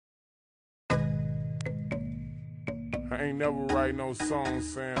I ain't never write no song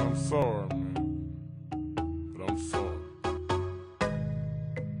saying I'm sorry, man. But I'm sorry.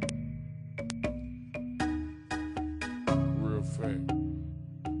 Real fact.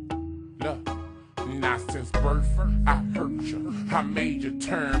 Look, not since birth, I hurt you. I made you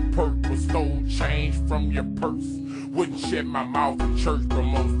turn purple, stole change from your purse. Wouldn't shut my mouth in church, but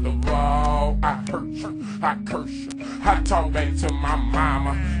most of all, I hurt you, I curse you. I talk back to my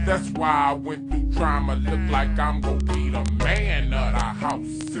mama, that's why I went through drama. Look like I'm gonna be the man of the house,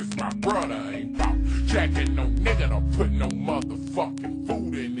 since my brother ain't bout jacking no nigga to put no motherfucking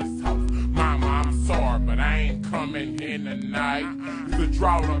food in this house. Mama, I'm sorry, but I ain't coming in tonight. The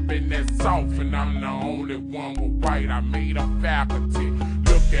drought up in that south, and I'm the only one with white. I made a faculty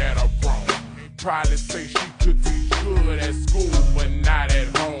look at her wrong. Probably say she could teach good at school, but not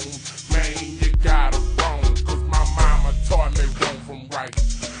at home. Man, you got her wrong, cause my mama taught me wrong from right.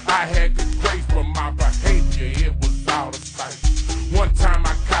 I had good grace, but my behavior, it was out of sight. One time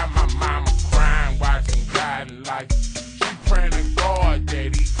I caught my mama crying, watching Guiding Light. She praying to God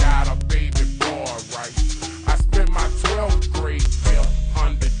that he got a baby boy right. I spent my 12th grade year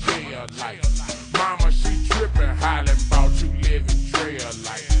under jail light. Mama, she tripping, hollering about you living trail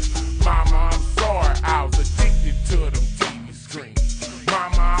life. Mama, I'm sorry, I was addicted to them TV screens.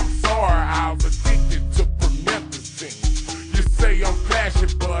 Mama, I'm sorry, I was addicted to promethazine. You say I'm flashy,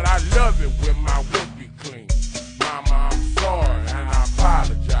 but I love it when my whip be clean. Mama, I'm sorry, and I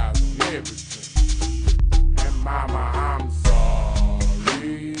apologize on everything. And mama, I'm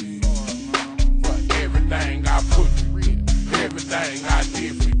sorry for everything I put you in. Everything I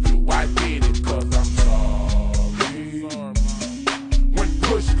did for you, I did it cause I'm sorry. When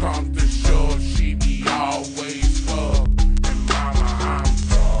push comes to shove, she be always up. And mama, I'm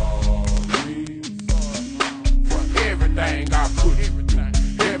sorry for everything I put you in.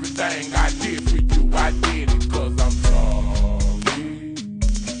 Everything I did for you, I did it cause I'm sorry.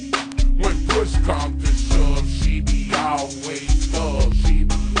 When push comes to shove, she be always up. She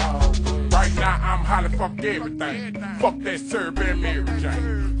be always. Right now I'm hollering fuck everything. Fuck that syrup and Mary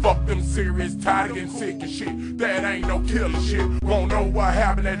Jane. Fuck them serious, tired of getting sick and shit. That ain't no killer shit. Won't know what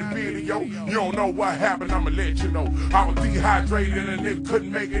happened at the video. You don't know what happened, I'ma let you know. I was dehydrated and a nigga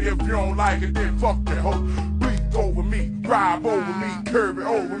couldn't make it. If you don't like it, then fuck that hoe. Bleed over me, drive over me, curve it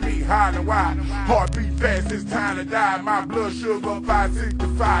over me, high and wide. Heartbeat fast, it's time to die. My blood sugar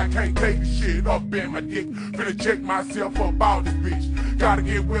 565. Can't take the shit up in my dick. Finna check myself up out this bitch. Gotta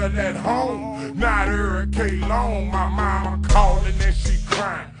get well at home. Not hurricane long. My mama calling and she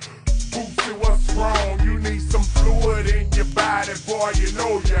crying. Boosie, what's wrong? You need some fluid in your body, boy, you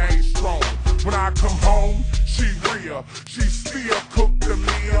know you ain't strong. When I come home, she real. She still cooked the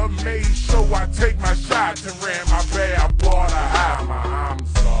meal, made sure I take my shots and ran my bad water high. I'm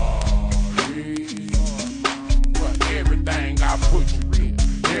sorry for everything I put you in.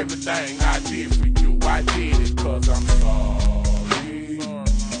 Everything I did for you, I did it cause I'm sorry.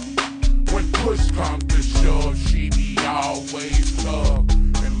 When push comes to shove, she be always up.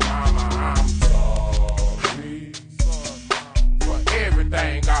 And mama, I'm sorry for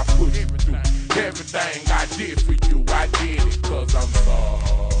everything I put you through. Everything I did for you, I did it cause I'm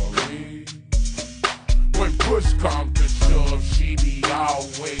sorry. When push comes to shove, she be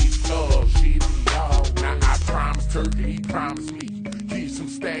always up. She be always. Now I promised her, he promised me. Keep some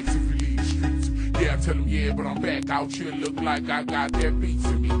stacks if you leave the streets. Yeah, I tell him yeah, but I'm back out here. Look like I got that beats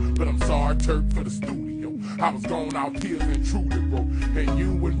in me. But I'm sorry, Turk, for the studio. I was going out pills and truly, bro. And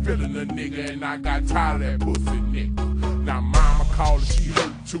you wasn't feeling a nigga, and I got tired of that pussy nigga. Now mama called, she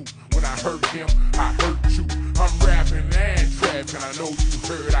hurt too. When I hurt him, I hurt you. I'm rapping and trapping. I know you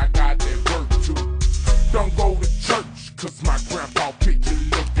heard I got that work too. Don't go to church, cause my grandpa picture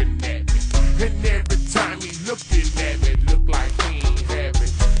looking at me. And every time he looking at me, look like he ain't happy.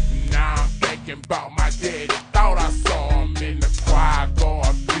 Now I'm thinking about my daddy. Thought I saw him in the choir.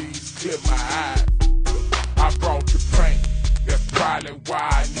 God, please clear my eyes. I brought you pain. That's probably why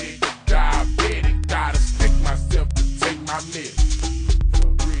a nigga diabetic. Gotta stick myself to take my meds.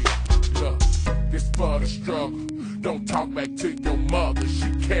 Look, this for the struggle. Don't talk back to your mother. She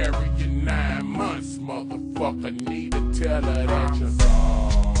carrying 9 months, motherfucker. Need to tell her that you're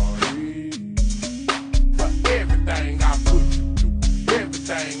sorry for everything I put you through.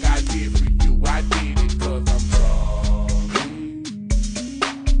 Everything I did for you, I did it cause I'm sorry.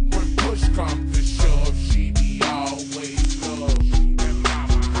 When push comes to shove, she be always love. And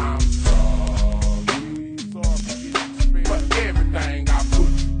mama, I'm sorry for everything I put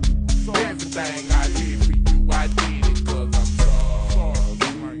you through. Everything I did for you, I did it cause I'm sorry.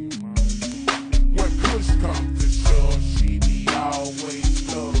 When push comes to shove, she be always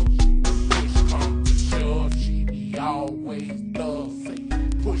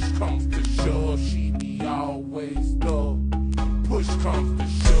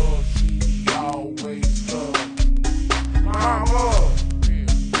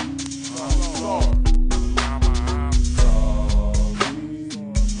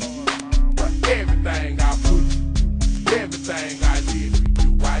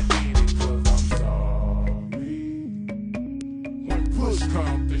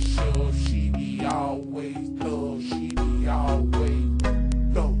come to shove, she be always thug, she be always